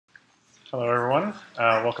Hello, everyone.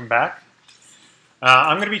 Welcome back.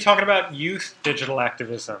 I'm going to be talking about youth digital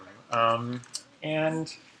activism.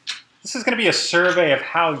 And this is going to be a survey of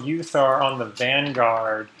how youth are on the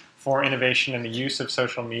vanguard for innovation and the use of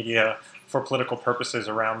social media for political purposes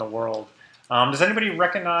around the world. Does anybody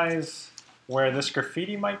recognize where this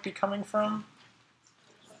graffiti might be coming from?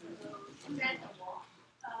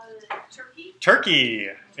 Turkey? Turkey.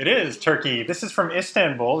 It is Turkey. This is from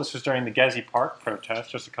Istanbul. This was during the Gezi Park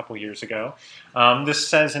protest just a couple years ago. This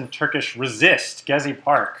says in Turkish, "Resist Gezi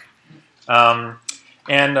Park."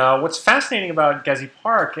 What's fascinating about Gezi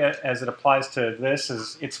Park as it applies to this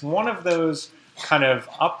is it's one of those kind of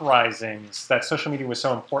uprisings that social media was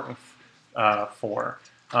so important for.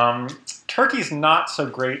 Turkey's not so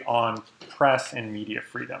great on press and media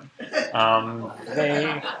freedom.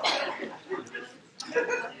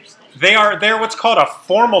 They're what's called a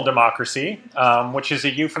formal democracy, which is a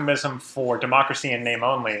euphemism for democracy in name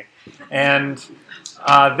only. And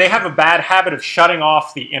they have a bad habit of shutting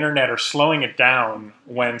off the internet or slowing it down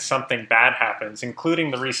when something bad happens,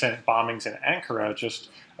 including the recent bombings in Ankara just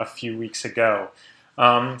a few weeks ago.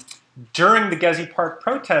 During the Gezi Park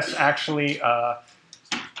protests, actually, on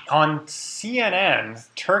CNN,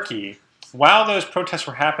 Turkey, while those protests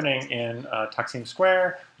were happening in Taksim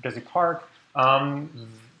Square, Gezi Park,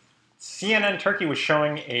 CNN Turkey was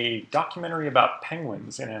showing a documentary about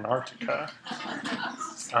penguins in Antarctica.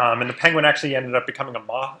 And the penguin actually ended up becoming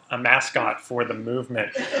a mascot for the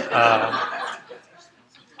movement.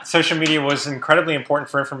 Social media was incredibly important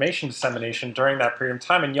for information dissemination during that period of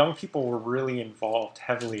time, and young people were really involved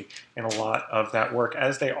heavily in a lot of that work,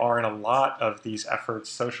 as they are in a lot of these efforts,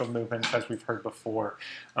 social movements, as we've heard before,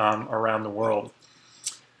 around the world.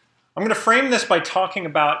 I'm going to frame this by talking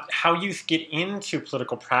about how youth get into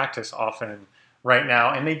political practice often right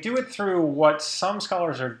now, and they do it through what some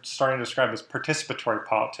scholars are starting to describe as participatory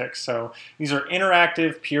politics. So these are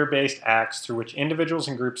interactive, peer-based acts through which individuals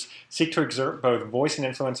and groups seek to exert both voice and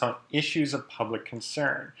influence on issues of public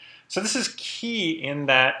concern. So this is key in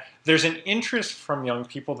that there's an interest from young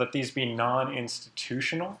people that these be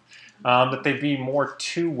non-institutional, that they be more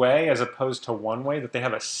two-way as opposed to one-way, that they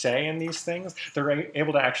have a say in these things. They're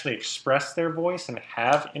able to actually express their voice and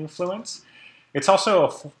have influence. It's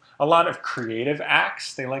also a lot of creative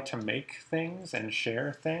acts. They like to make things and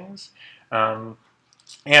share things. And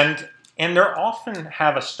they often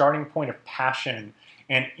have a starting point of passion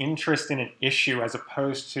and interest in an issue as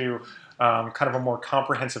opposed to kind of a more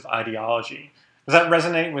comprehensive ideology. Does that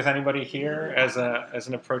resonate with anybody here as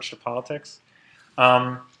an approach to politics?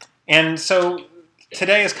 And so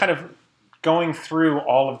today is kind of going through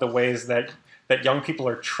all of the ways that young people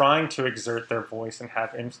are trying to exert their voice and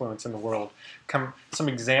have influence in the world. Some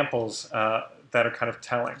examples that are kind of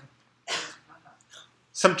telling.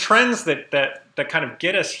 Some trends that kind of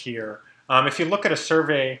get us here. If you look at a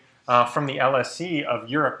survey from the LSE of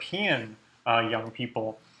European young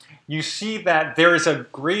people, you see that there is a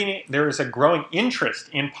growing interest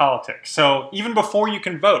in politics. So even before you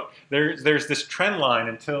can vote, there's this trend line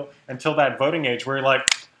until that voting age where you're like,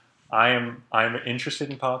 I'm interested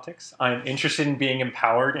in politics. I'm interested in being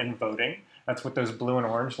empowered in voting. That's what those blue and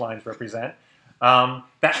orange lines represent.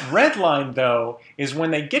 That red line, though, is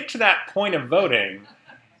when they get to that point of voting,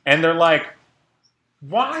 and they're like,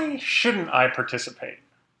 why shouldn't I participate?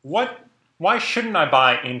 Why shouldn't I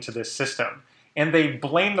buy into this system? And they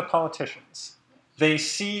blame the politicians. They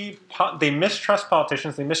mistrust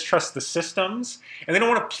politicians, they mistrust the systems, and they don't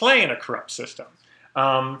want to play in a corrupt system.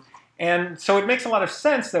 And so it makes a lot of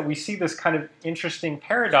sense that we see this kind of interesting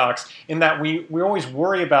paradox in that we always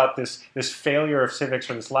worry about this failure of civics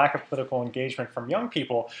or this lack of political engagement from young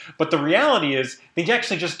people, but the reality is they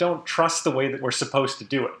actually just don't trust the way that we're supposed to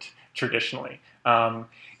do it traditionally.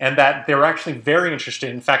 And that they're actually very interested.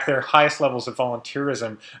 In fact, their highest levels of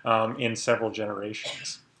volunteerism in several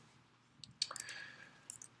generations.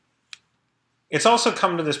 It's also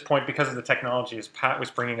come to this point because of the technology, as Pat was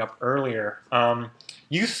bringing up earlier.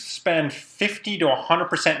 Youth spend 50 to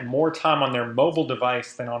 100% more time on their mobile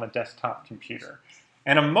device than on a desktop computer.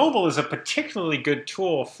 And a mobile is a particularly good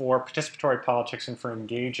tool for participatory politics and for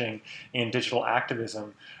engaging in digital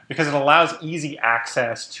activism because it allows easy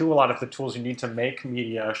access to a lot of the tools you need to make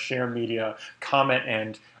media, share media,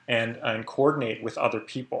 comment, and coordinate with other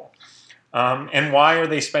people. And why are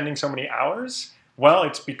they spending so many hours? Well,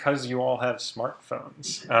 it's because you all have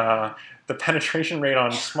smartphones. The penetration rate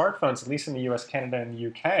on smartphones, at least in the US, Canada, and the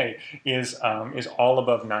UK, is all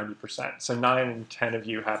above 90%. So 9 in 10 of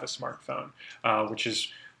you have a smartphone, which is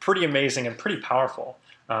pretty amazing and pretty powerful,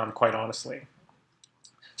 quite honestly.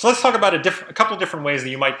 So let's talk about a couple of different ways that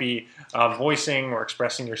you might be voicing or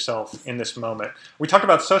expressing yourself in this moment. We talked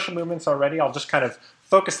about social movements already. I'll just kind of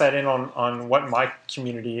focus that in on what my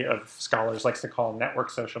community of scholars likes to call network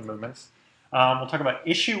social movements. We'll talk about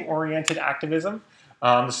issue-oriented activism.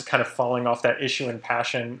 This is kind of falling off that issue and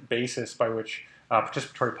passion basis by which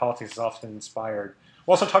participatory politics is often inspired.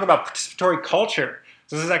 We'll also talk about participatory culture.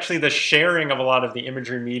 So this is actually the sharing of a lot of the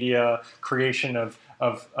imagery media, creation of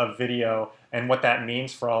video, and what that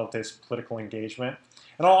means for all of this political engagement.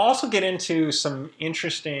 And I'll also get into some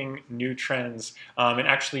interesting new trends in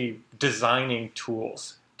actually designing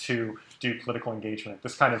tools to do political engagement.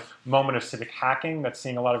 This kind of moment of civic hacking that's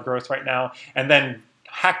seeing a lot of growth right now. And then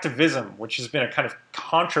Activism, which has been a kind of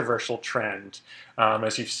controversial trend,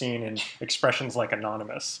 as you've seen in expressions like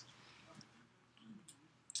anonymous.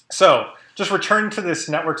 So, just return to this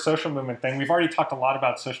network social movement thing. We've already talked a lot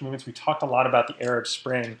about social movements. We talked a lot about the Arab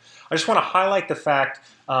Spring. I just want to highlight the fact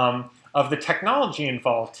of the technology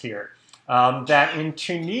involved here. That in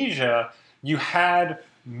Tunisia, you had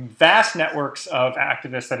vast networks of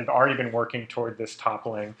activists that had already been working toward this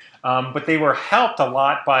toppling, but they were helped a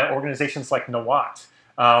lot by organizations like Nawat,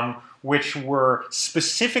 which were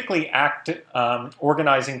specifically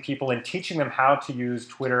organizing people and teaching them how to use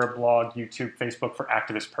Twitter, blog, YouTube, Facebook for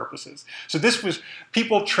activist purposes. So this was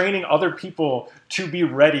people training other people to be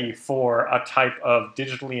ready for a type of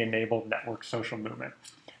digitally enabled network social movement.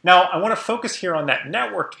 Now, I want to focus here on that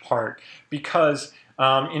networked part because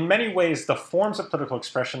in many ways, the forms of political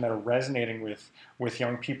expression that are resonating with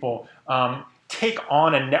young people take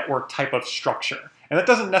on a network type of structure. And that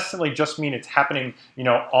doesn't necessarily just mean it's happening,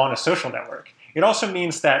 on a social network. It also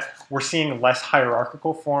means that we're seeing less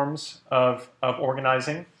hierarchical forms of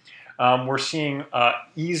organizing. We're seeing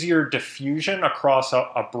easier diffusion across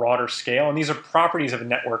a broader scale, and these are properties of a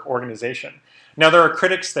network organization. Now, there are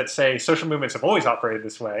critics that say social movements have always operated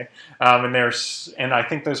this way, and I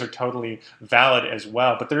think those are totally valid as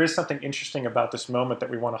well. But there is something interesting about this moment that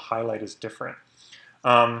we want to highlight as different.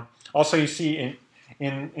 Also, you see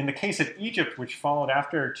in the case of Egypt, which followed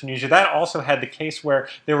after Tunisia, that also had the case where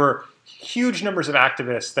there were huge numbers of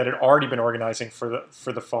activists that had already been organizing for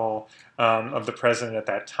the fall of the president at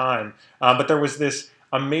that time. But there was this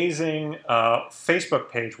amazing Facebook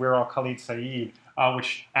page, We're All Khalid Saeed,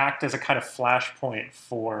 which act as a kind of flashpoint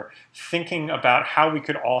for thinking about how we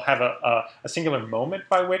could all have a singular moment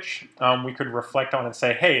by which we could reflect on and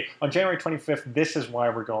say, hey, on January 25th, this is why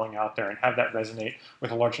we're going out there, and have that resonate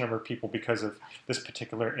with a large number of people because of this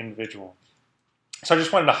particular individual. So I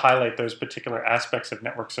just wanted to highlight those particular aspects of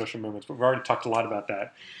network social movements, but we've already talked a lot about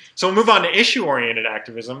that. So we'll move on to issue-oriented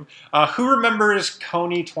activism. Who remembers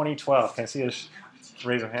Keynote 2012? Can I see a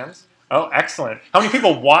raise of hands? Oh, excellent. How many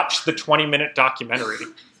people watched the 20-minute documentary?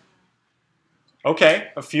 Okay,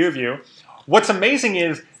 a few of you. What's amazing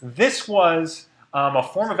is this was a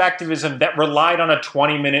form of activism that relied on a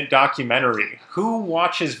 20-minute documentary. Who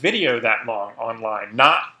watches video that long online?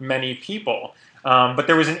 Not many people. But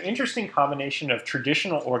there was an interesting combination of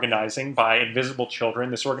traditional organizing by Invisible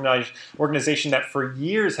Children, this organization that for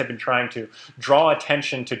years had been trying to draw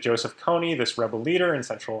attention to Joseph Kony, this rebel leader in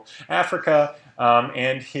Central Africa,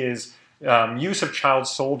 and his use of child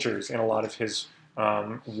soldiers in a lot of his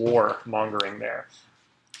war mongering there.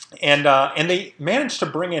 And they managed to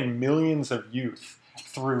bring in millions of youth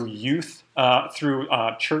through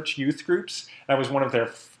church youth groups. That was one of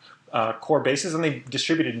their core bases, and they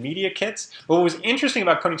distributed media kits. But what was interesting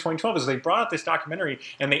about Keynote 2012 is they brought out this documentary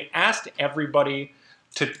and they asked everybody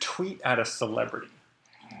to tweet at a celebrity.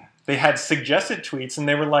 They had suggested tweets, and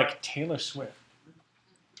they were like, Taylor Swift.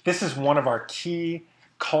 This is one of our key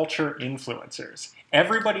culture influencers.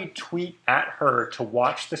 Everybody tweet at her to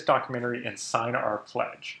watch this documentary and sign our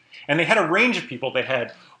pledge. And they had a range of people. They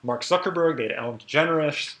had Mark Zuckerberg, they had Ellen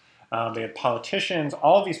DeGeneres, they had politicians,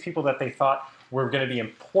 all of these people that they thought were going to be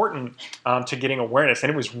important to getting awareness.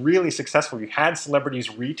 And it was really successful. You had celebrities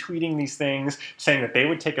retweeting these things, saying that they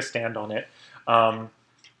would take a stand on it.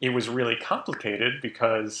 It was really complicated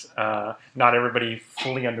because not everybody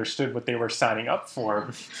fully understood what they were signing up for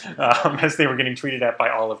as they were getting tweeted at by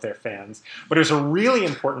all of their fans. But it was a really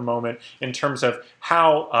important moment in terms of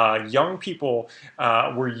how young people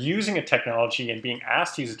were using a technology and being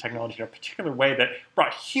asked to use a technology in a particular way that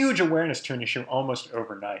brought huge awareness to an issue almost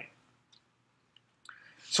overnight.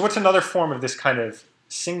 So what's another form of this kind of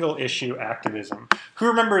single issue activism? Who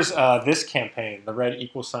remembers this campaign, the red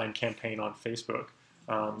equal sign campaign on Facebook?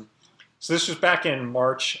 So this was back in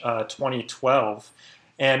March 2012,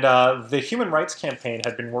 And the Human Rights Campaign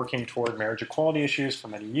had been working toward marriage equality issues for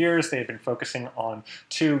many years. They had been focusing on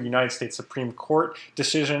 2 United States Supreme Court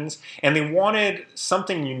decisions, and they wanted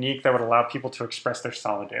something unique that would allow people to express their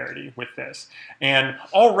solidarity with this. And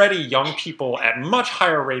already young people at much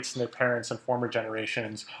higher rates than their parents and former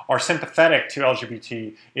generations are sympathetic to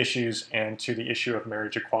LGBT issues and to the issue of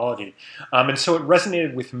marriage equality. And so it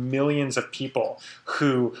resonated with millions of people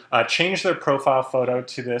who changed their profile photo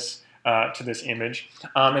to this image,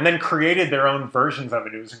 and then created their own versions of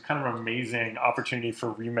it. It was kind of an amazing opportunity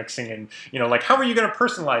for remixing and, like, how are you going to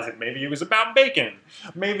personalize it? Maybe it was about bacon.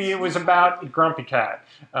 Maybe it was about Grumpy Cat.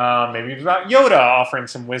 Maybe it was about Yoda offering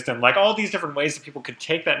some wisdom. Like, all these different ways that people could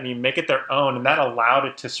take that meme, make it their own, and that allowed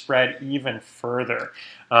it to spread even further,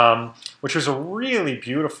 which was a really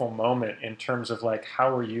beautiful moment in terms of, like,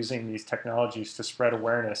 how we're using these technologies to spread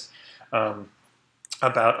awareness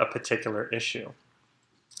about a particular issue.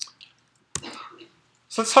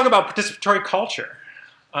 So let's talk about participatory culture.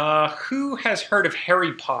 Who has heard of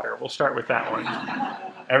Harry Potter? We'll start with that one.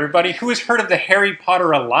 Everybody, who has heard of the Harry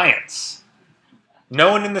Potter Alliance?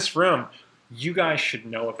 No one in this room. You guys should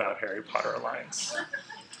know about Harry Potter Alliance.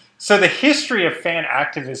 So the history of fan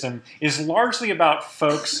activism is largely about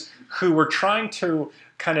folks who were trying to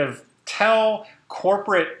kind of tell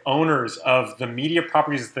corporate owners of the media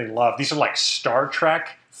properties that they love. These are like Star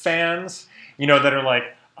Trek fans, that are like,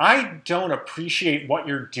 I don't appreciate what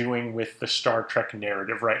you're doing with the Star Trek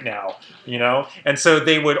narrative right now, And so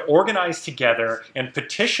they would organize together and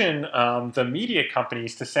petition the media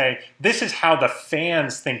companies to say, this is how the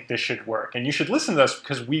fans think this should work. And you should listen to us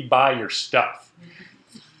because we buy your stuff.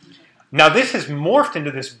 Now, this has morphed into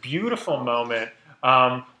this beautiful moment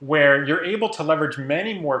where you're able to leverage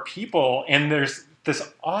many more people, and there's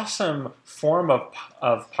this awesome form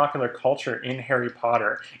of popular culture in Harry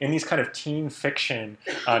Potter, in these kind of teen fiction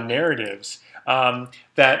narratives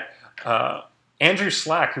that Andrew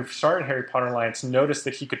Slack, who started Harry Potter Alliance, noticed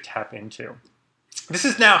that he could tap into. This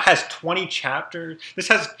has 20 chapters. This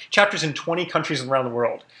has chapters in 20 countries around the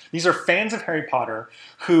world. These are fans of Harry Potter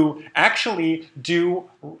who actually do,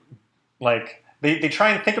 like, they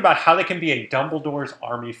try and think about how they can be a Dumbledore's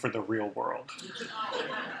army for the real world.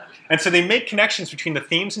 And so they make connections between the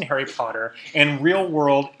themes in Harry Potter and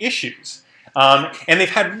real-world issues. And they've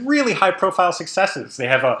had really high-profile successes. They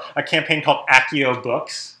have a campaign called Accio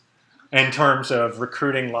Books in terms of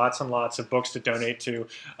recruiting lots and lots of books to donate to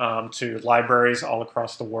libraries all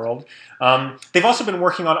across the world. They've also been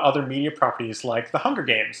working on other media properties like The Hunger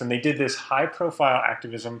Games, and they did this high-profile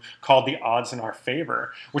activism called The Odds in Our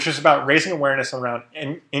Favor, which was about raising awareness around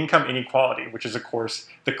income inequality, which is, of course,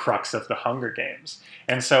 the crux of The Hunger Games.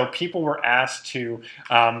 And so people were asked to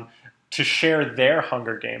share their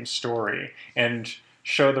Hunger Games story and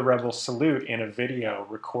show the rebel salute in a video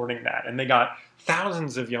recording that. And they got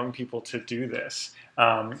thousands of young people to do this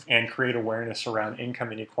and create awareness around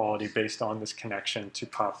income inequality based on this connection to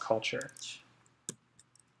pop culture.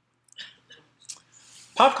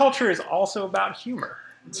 Pop culture is also about humor.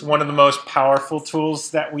 It's one of the most powerful tools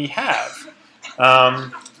that we have.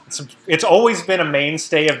 It's always been a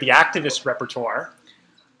mainstay of the activist repertoire.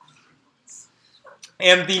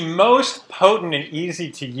 And the most potent and easy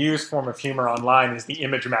to use form of humor online is the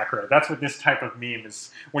image macro. That's what this type of meme is.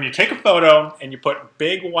 When you take a photo and you put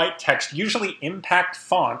big white text, usually impact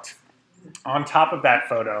font, on top of that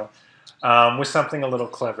photo with something a little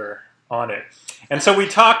clever on it. And so we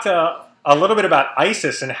talked a little bit about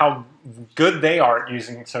ISIS and how good they are at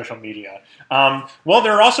using social media. Well,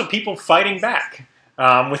 there are also people fighting back.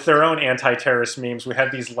 With their own anti-terrorist memes. We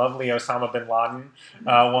had these lovely Osama bin Laden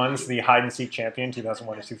ones, the hide-and-seek champion,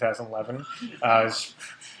 2001 to 2011. It's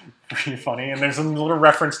pretty funny. And there's a little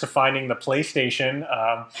reference to finding the PlayStation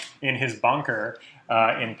in his bunker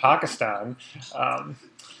in Pakistan.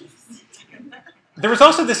 There was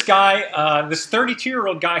also this guy, this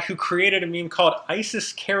 32-year-old guy who created a meme called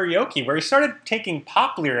ISIS Karaoke, where he started taking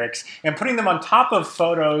pop lyrics and putting them on top of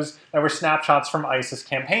photos that were snapshots from ISIS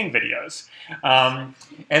campaign videos. And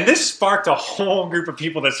this sparked a whole group of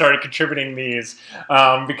people that started contributing these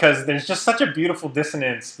because there's just such a beautiful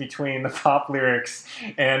dissonance between the pop lyrics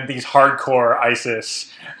and these hardcore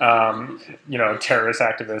ISIS, terrorist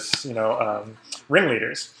activists,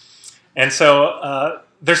 ringleaders. And so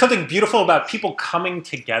there's something beautiful about people coming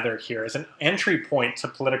together here as an entry point to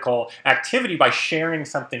political activity by sharing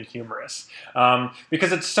something humorous.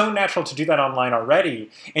 Because it's so natural to do that online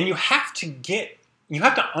already, and you have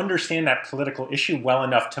to understand that political issue well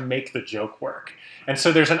enough to make the joke work. And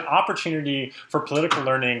so there's an opportunity for political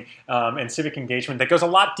learning and civic engagement that goes a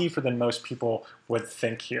lot deeper than most people would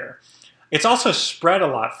think here. It's also spread a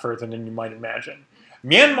lot further than you might imagine.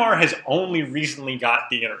 Myanmar has only recently got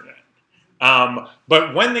the internet.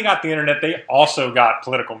 But when they got the internet, they also got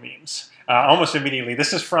political memes almost immediately.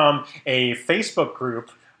 This is from a Facebook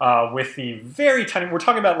group with the very tiny, we're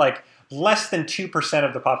talking about like less than 2%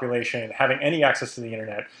 of the population having any access to the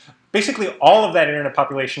internet. Basically, all of that internet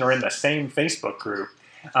population are in the same Facebook group.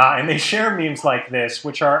 And they share memes like this,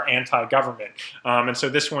 which are anti-government. And so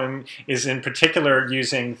this one is in particular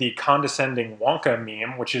using the condescending Wonka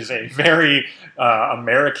meme, which is a very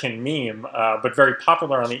American meme, but very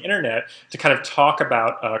popular on the internet, to kind of talk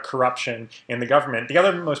about corruption in the government. The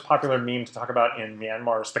other most popular meme to talk about in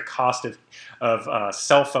Myanmar is the cost of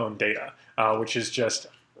cell phone data, which is just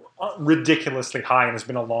ridiculously high and has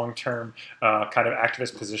been a long-term kind of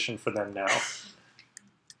activist position for them now.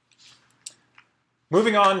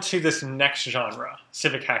 Moving on to this next genre,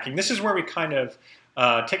 civic hacking. This is where we kind of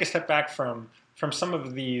take a step back from some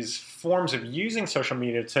of these forms of using social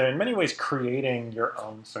media to, in many ways, creating your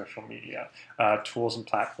own social media tools and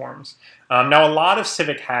platforms. Now, a lot of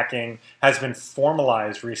civic hacking has been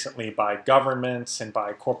formalized recently by governments and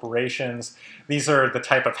by corporations. These are the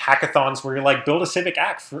type of hackathons where you're like, build a civic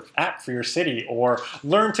app for your city, or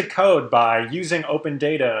learn to code by using open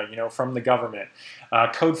data, from the government.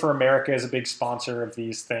 Code for America is a big sponsor of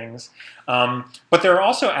these things. But there are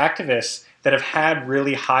also activists that have had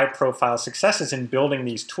really high-profile successes in building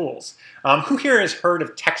these tools. Who here has heard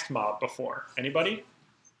of TextMob before? Anybody?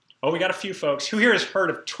 Oh, we got a few folks. Who here has heard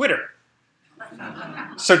of Twitter?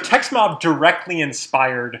 So TextMob directly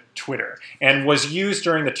inspired Twitter and was used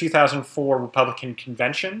during the 2004 Republican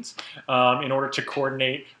conventions in order to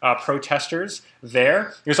coordinate protesters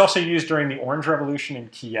there. It was also used during the Orange Revolution in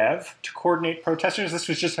Kiev to coordinate protesters. This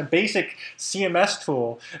was just a basic CMS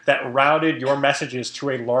tool that routed your messages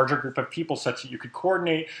to a larger group of people such that you could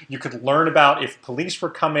coordinate, you could learn about if police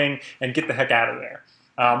were coming, and get the heck out of there.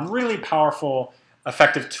 Really powerful,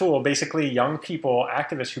 effective tool. Basically, young people,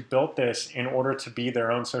 activists who built this in order to be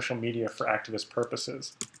their own social media for activist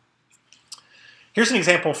purposes. Here's an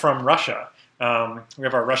example from Russia. We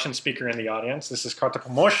have our Russian speaker in the audience. This is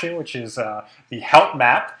Kartopomoshi, which is the help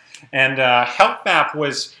map. And help map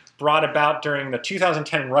was brought about during the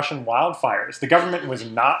 2010 Russian wildfires. The government was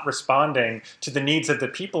not responding to the needs of the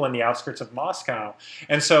people in the outskirts of Moscow.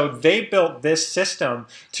 And so they built this system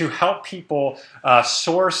to help people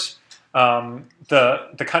source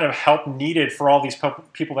the kind of help needed for all these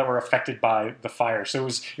people that were affected by the fire. So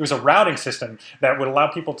it was a routing system that would allow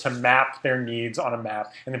people to map their needs on a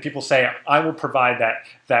map, and then people say, "I will provide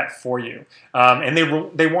that for you." And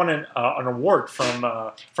they won an award from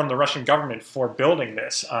the Russian government for building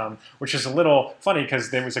this, which is a little funny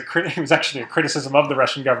because it was actually a criticism of the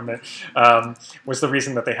Russian government was the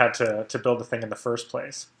reason that they had to build the thing in the first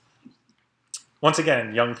place. Once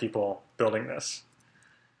again, young people building this.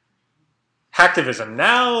 Activism.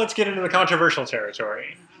 Now let's get into the controversial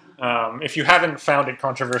territory, if you haven't found it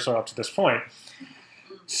controversial up to this point.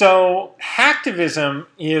 So hacktivism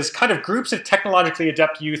is kind of groups of technologically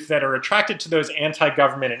adept youth that are attracted to those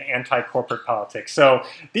anti-government and anti-corporate politics. So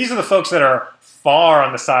these are the folks that are far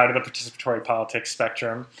on the side of the participatory politics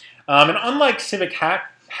spectrum. And unlike civic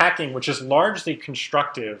hacking, which is largely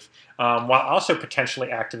constructive, while also potentially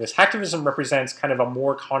activist, hacktivism represents kind of a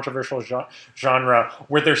more controversial genre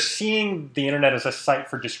where they're seeing the internet as a site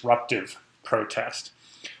for disruptive protest.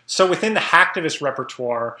 So within the hacktivist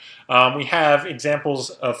repertoire, we have examples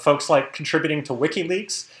of folks like contributing to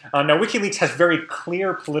WikiLeaks. Now WikiLeaks has very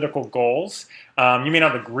clear political goals. You may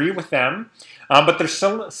not agree with them, but they're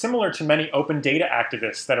similar to many open data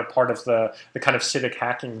activists that are part of the kind of civic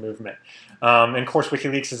hacking movement. And of course,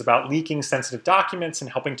 WikiLeaks is about leaking sensitive documents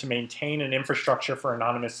and helping to maintain an infrastructure for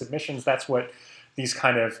anonymous submissions. That's what these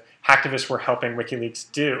kind of hacktivists were helping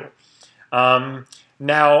WikiLeaks do.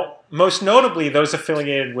 Now, most notably, those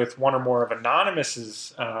affiliated with one or more of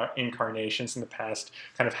Anonymous's incarnations in the past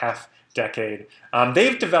kind of half decade,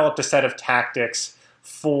 they've developed a set of tactics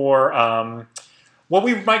for what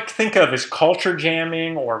we might think of as culture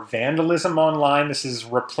jamming or vandalism online. This is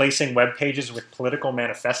replacing web pages with political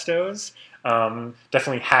manifestos,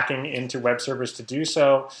 definitely hacking into web servers to do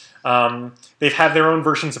so. They've had their own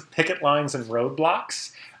versions of picket lines and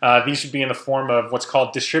roadblocks. These would be in the form of what's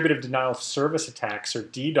called distributive denial of service attacks, or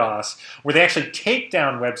DDoS, where they actually take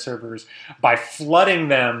down web servers by flooding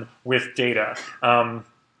them with data.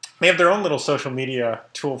 They have their own little social media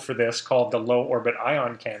tool for this called the low orbit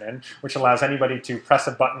ion cannon, which allows anybody to press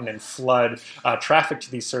a button and flood traffic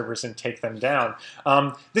to these servers and take them down.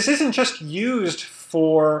 This isn't just used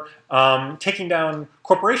for taking down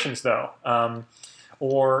corporations, though,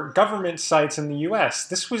 or government sites in the US.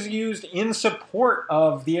 This was used in support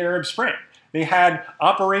of the Arab Spring. They had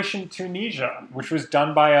Operation Tunisia, which was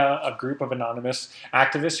done by a group of anonymous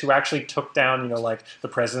activists who actually took down, like the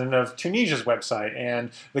president of Tunisia's website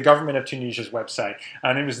and the government of Tunisia's website.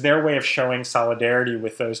 And it was their way of showing solidarity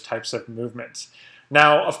with those types of movements.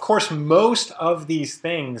 Now, of course, most of these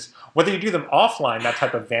things, whether you do them offline, that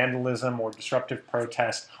type of vandalism or disruptive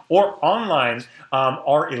protest, or online,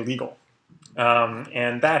 are illegal.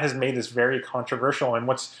 And that has made this very controversial. And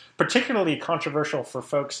what's particularly controversial for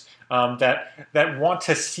folks that want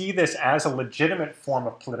to see this as a legitimate form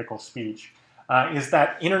of political speech is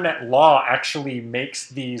that internet law actually makes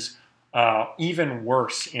these even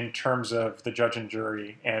worse in terms of the judge and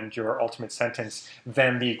jury and your ultimate sentence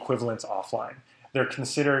than the equivalents offline. They're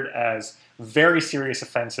considered as very serious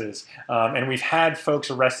offenses. And we've had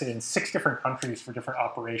folks arrested in 6 different countries for different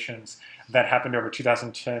operations that happened over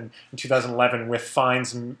 2010 and 2011 with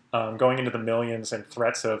fines going into the millions and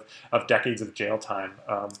threats of decades of jail time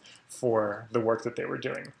for the work that they were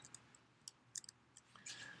doing.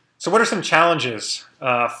 So what are some challenges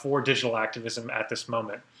for digital activism at this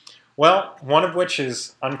moment? Well, one of which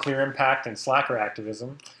is unclear impact and slacker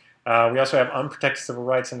activism. We also have unprotected civil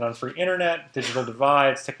rights and an unfree internet, digital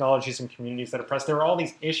divides, technologies and communities that oppress. There are all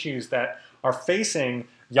these issues that are facing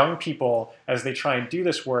young people as they try and do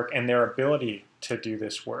this work and their ability to do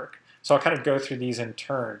this work. So I'll kind of go through these in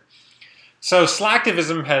turn. So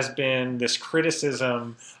slacktivism has been this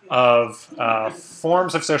criticism of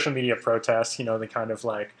forms of social media protests, the kind of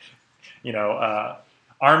like,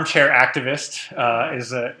 armchair activist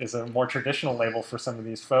is a more traditional label for some of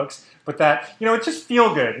these folks, but that, it just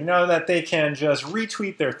feel good, that they can just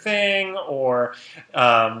retweet their thing or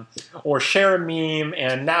share a meme,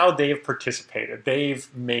 and now they've participated,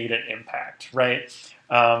 they've made an impact, right?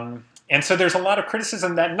 And so there's a lot of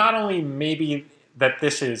criticism that not only maybe that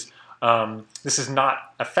this is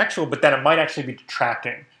not effectual, but that it might actually be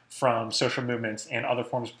detracting from social movements and other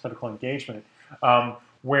forms of political engagement.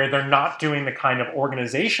 Where they're not doing the kind of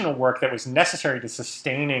organizational work that was necessary to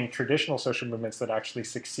sustaining traditional social movements that actually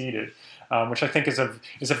succeeded, which I think is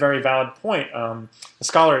a very valid point. The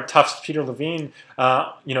scholar at Tufts, Peter Levine,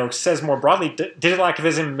 says more broadly, digital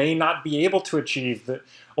activism may not be able to achieve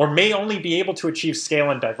or may only be able to achieve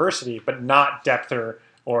scale and diversity, but not depth or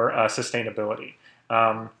sustainability,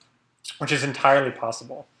 which is entirely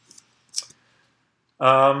possible.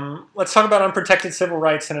 Let's talk about unprotected civil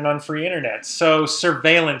rights and an unfree internet. So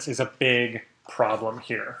surveillance is a big problem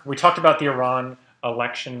here. We talked about the Iran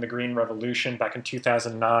election, the Green Revolution back in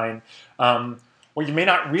 2009. What you may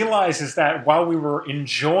not realize is that while we were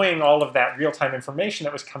enjoying all of that real-time information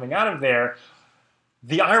that was coming out of there,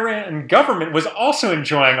 the Iran government was also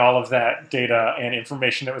enjoying all of that data and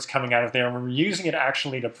information that was coming out of there, and we were using it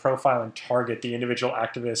actually to profile and target the individual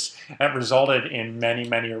activists that resulted in many,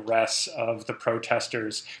 many arrests of the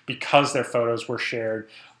protesters because their photos were shared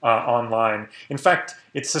online. In fact,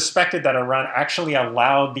 it's suspected that Iran actually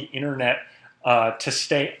allowed the internet to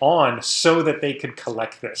stay on so that they could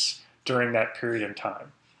collect this during that period in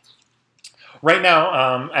time. Right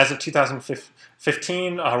now, as of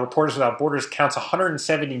 2015, Reporters Without Borders counts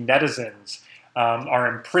 170 netizens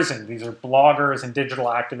are imprisoned. These are bloggers and digital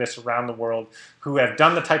activists around the world who have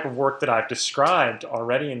done the type of work that I've described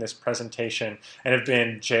already in this presentation and have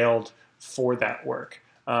been jailed for that work.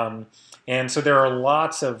 And so there are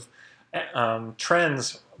lots of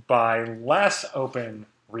trends by less open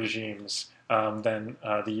regimes than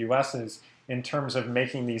the US's in terms of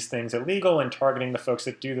making these things illegal and targeting the folks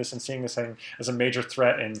that do this and seeing this thing as a major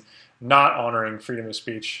threat and not honoring freedom of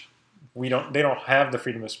speech. They don't have the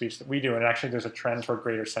freedom of speech that we do, and actually there's a trend toward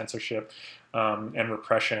greater censorship and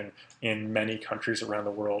repression in many countries around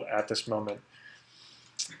the world at this moment.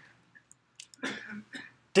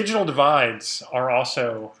 Digital divides are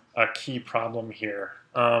also a key problem here.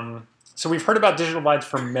 So we've heard about digital divides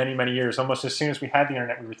for many, many years. Almost as soon as we had the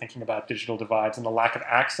internet, we were thinking about digital divides and the lack of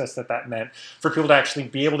access that meant for people to actually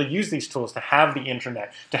be able to use these tools, to have the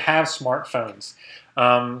internet, to have smartphones.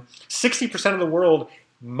 60% of the world,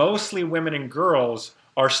 mostly women and girls,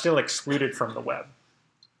 are still excluded from the web.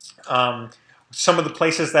 Some of the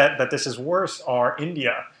places that this is worse are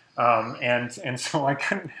India. And so I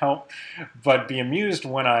couldn't help but be amused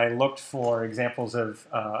when I looked for examples of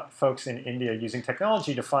folks in India using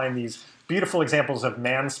technology to find these beautiful examples of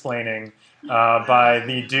mansplaining by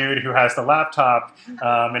the dude who has the laptop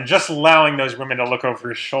and just allowing those women to look over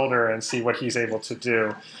his shoulder and see what he's able to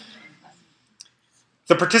do.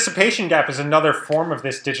 The participation gap is another form of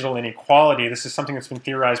this digital inequality. This is something that's been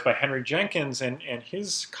theorized by Henry Jenkins and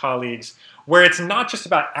his colleagues, where it's not just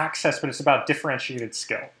about access, but it's about differentiated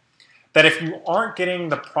skill. That if you aren't getting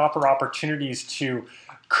the proper opportunities to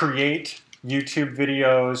create YouTube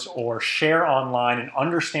videos or share online and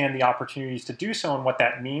understand the opportunities to do so and what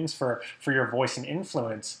that means for your voice and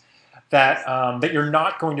influence, that, that you're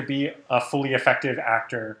not going to be a fully effective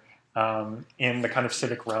actor in the kind of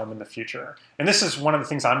civic realm in the future. And this is one of the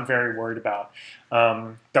things I'm very worried about,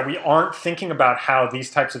 that we aren't thinking about how these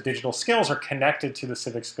types of digital skills are connected to the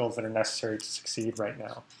civic skills that are necessary to succeed right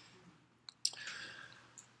now.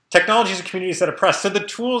 Technologies and communities that oppress. So the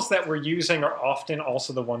tools that we're using are often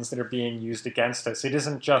also the ones that are being used against us. It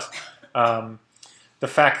isn't just the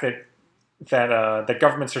fact that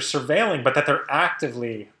governments are surveilling, but that they're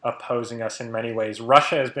actively opposing us in many ways.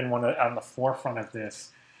 Russia has been on the forefront of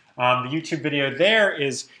this. The YouTube video there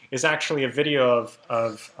is actually a video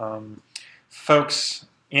of folks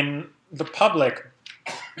in the public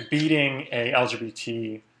beating a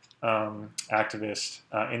LGBT activist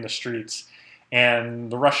in the streets. And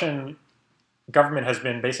the Russian government has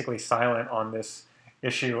been basically silent on this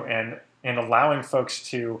issue and allowing folks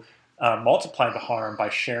to multiply the harm by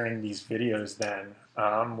sharing these videos then,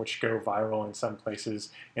 which go viral in some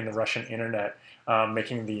places in the Russian internet,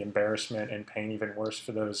 making the embarrassment and pain even worse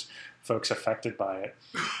for those folks affected by it.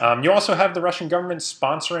 You also have the Russian government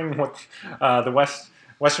sponsoring what the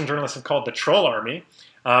Western journalists have called the troll army.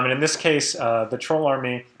 And in this case, the troll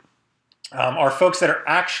army are folks that are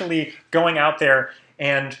actually going out there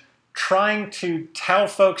and trying to tell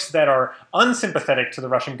folks that are unsympathetic to the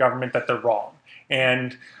Russian government that they're wrong,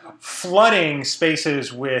 and flooding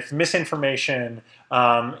spaces with misinformation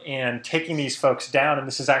and taking these folks down. And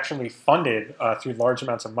this is actually funded through large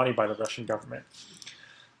amounts of money by the Russian government.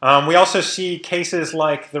 We also see cases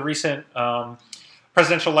like the recent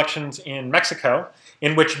presidential elections in Mexico,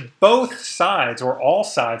 in which both sides, or all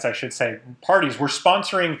sides, I should say, parties, were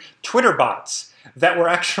sponsoring Twitter bots that were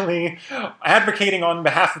actually advocating on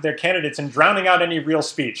behalf of their candidates and drowning out any real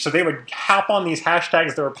speech. So they would hop on these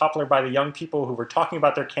hashtags that were popular by the young people who were talking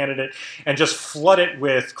about their candidate and just flood it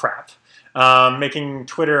with crap, making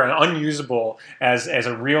Twitter unusable as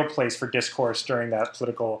a real place for discourse during that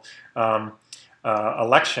political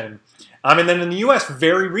election. And then in the US,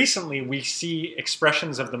 very recently, we see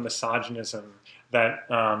expressions of the misogynism that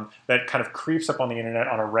kind of creeps up on the internet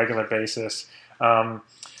on a regular basis.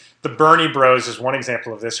 The Bernie Bros is one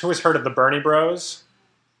example of this. Who has heard of the Bernie Bros?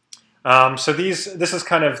 So this is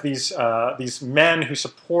kind of these men who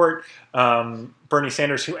support Bernie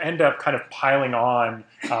Sanders, who end up kind of piling on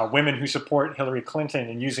women who support Hillary Clinton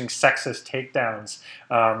and using sexist takedowns,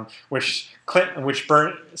 which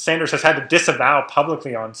Sanders has had to disavow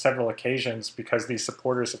publicly on several occasions because these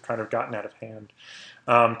supporters have kind of gotten out of hand.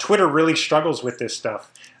 Twitter really struggles with this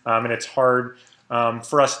stuff, and it's hard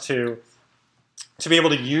for us to be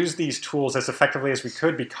able to use these tools as effectively as we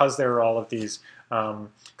could because there are all of these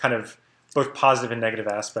kind of both positive and negative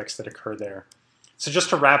aspects that occur there. So just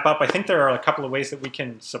to wrap up, I think there are a couple of ways that we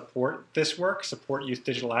can support this work, support youth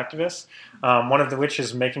digital activists, one of which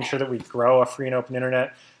is making sure that we grow a free and open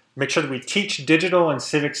internet, make sure that we teach digital and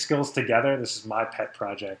civic skills together. This is my pet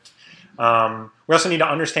project. We also need to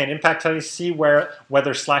understand impact studies, see whether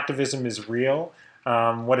slacktivism is real,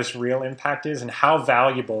 what its real impact is, and how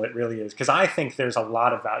valuable it really is. Because I think there's a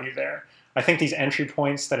lot of value there. I think these entry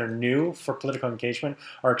points that are new for political engagement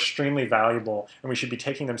are extremely valuable, and we should be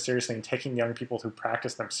taking them seriously and taking young people who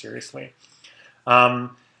practice them seriously. And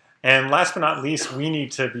last but not least, we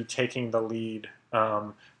need to be taking the lead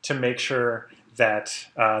to make sure that,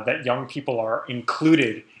 that young people are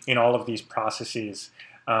included in all of these processes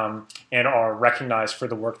and are recognized for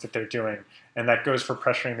the work that they're doing. And that goes for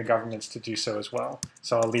pressuring the governments to do so as well.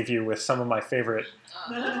 So I'll leave you with some of my favorite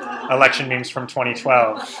election memes from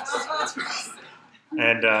 2012.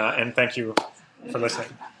 And thank you for listening.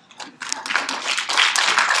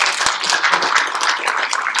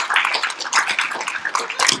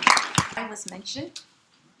 I was mentioned,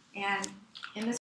 and in this